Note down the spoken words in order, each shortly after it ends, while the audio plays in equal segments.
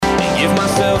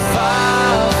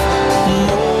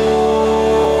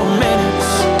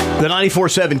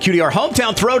94.7 QDR.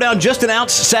 Hometown Throwdown just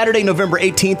announced Saturday, November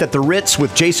 18th at the Ritz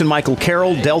with Jason Michael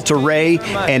Carroll, Delta Ray,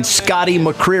 and Scotty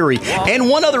McCreery. And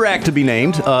one other act to be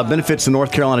named benefits the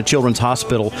North Carolina Children's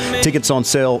Hospital. Tickets on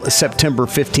sale September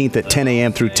 15th at 10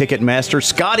 a.m. through Ticketmaster.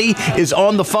 Scotty is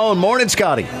on the phone. Morning,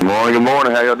 Scotty. Good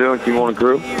morning. How y'all doing? Good morning,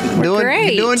 crew.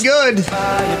 Great. Doing good.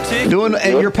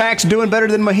 And your pack's doing better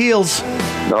than my heels.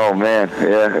 Oh, man.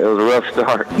 Yeah, it was a rough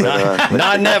start. But,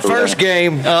 not in that first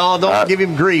game. Oh, don't give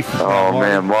him grief. Oh,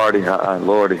 man, Marty,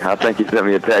 Lordy. I think he sent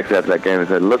me a text after that game and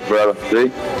said, look, brother, see?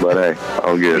 But, hey,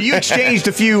 all good. Well, you exchanged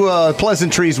a few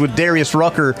pleasantries with Darius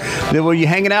Rucker. Were you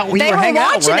hanging out? They were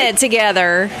watching it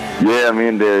together. Yeah, me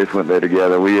and Darius went there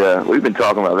together. We've been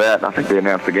talking about that. I think they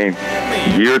announced the game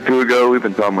a year or two ago. We've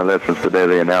been talking about that since the day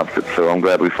they announced it. So I'm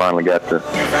glad we finally got to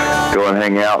go and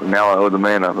hang out. And now I owe the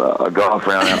man a golf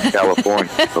round out in California.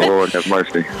 The Lord have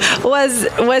mercy.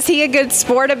 Was he a good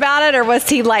sport about it, or was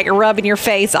he like rubbing your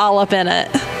face all up in it?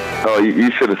 Oh, you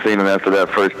should have seen him after that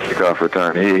first kickoff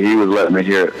return. He was letting me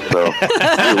hear it. So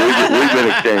we've been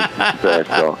exchanging that,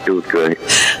 so it was great.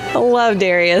 I love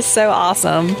Darius. So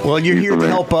awesome. Well, you're here to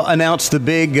help announce the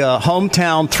big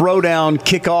hometown Throwdown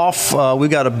kickoff. We've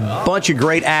got a bunch of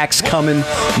great acts coming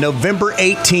November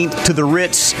 18th to the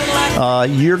Ritz.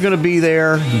 You're going to be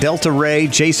there. Delta Ray,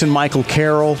 Jason Michael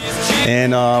Carroll,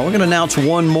 and we're going to announce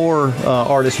one more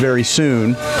artist very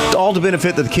soon, all to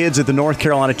benefit the kids at the North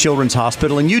Carolina Children's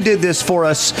Hospital. And you did this for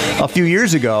us a few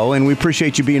years ago, and we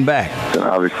appreciate you being back.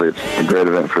 Obviously, it's a great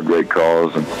event for a great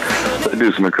cause, and they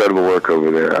do some incredible work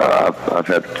over there. I've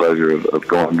had the pleasure of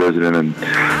going visiting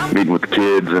and meeting with the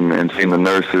kids and seeing the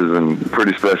nurses, and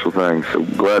pretty special things. So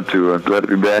glad to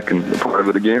be back and a part of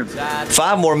it again.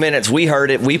 5 more minutes. We heard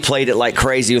it. We played it like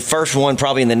crazy. The first one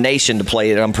probably in the nation to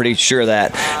play it. I'm pretty sure of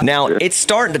that. Now, It's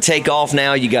starting to take off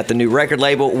now. You got the new record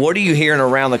label. What are you hearing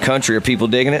around the country? Are people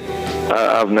digging it?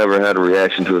 I've never had a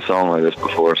reaction to a song like this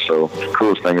before, so the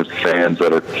coolest thing is the fans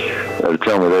that are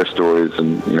telling me their stories,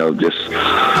 and just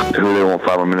who they want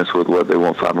 5 more minutes with, what they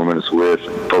want 5 more minutes with.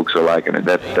 Folks are liking it.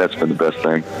 That's been the best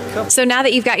thing. So now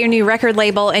that you've got your new record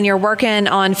label and you're working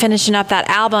on finishing up that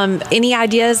album, any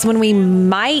ideas when we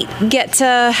might get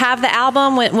to have the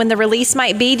album, when the release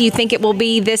might be? Do you think it will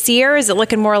be this year? Is it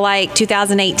looking more like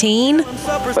 2018?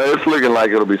 It's looking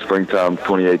like it'll be springtime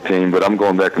 2018, but I'm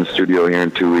going back in the studio here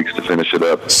in 2 weeks to finish it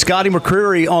up. Scotty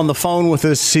McCreery on the phone with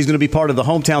us. He's going to be part of the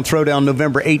Hometown Throwdown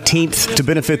November 18th to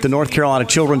benefit the North Carolina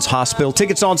Children's Hospital.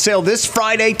 Tickets on sale this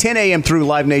Friday, 10 a.m. through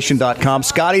livenation.com.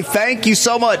 Scotty, thank you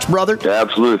so much, brother. Yeah,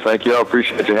 absolutely. Thank you all.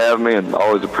 Appreciate you having me, and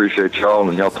always appreciate y'all,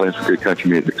 and y'all playing some great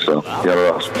country music. So, y'all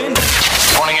are awesome.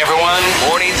 Morning, everyone.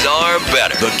 Mornings are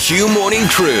better. The Q Morning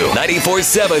Crew,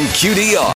 94.7 QDR.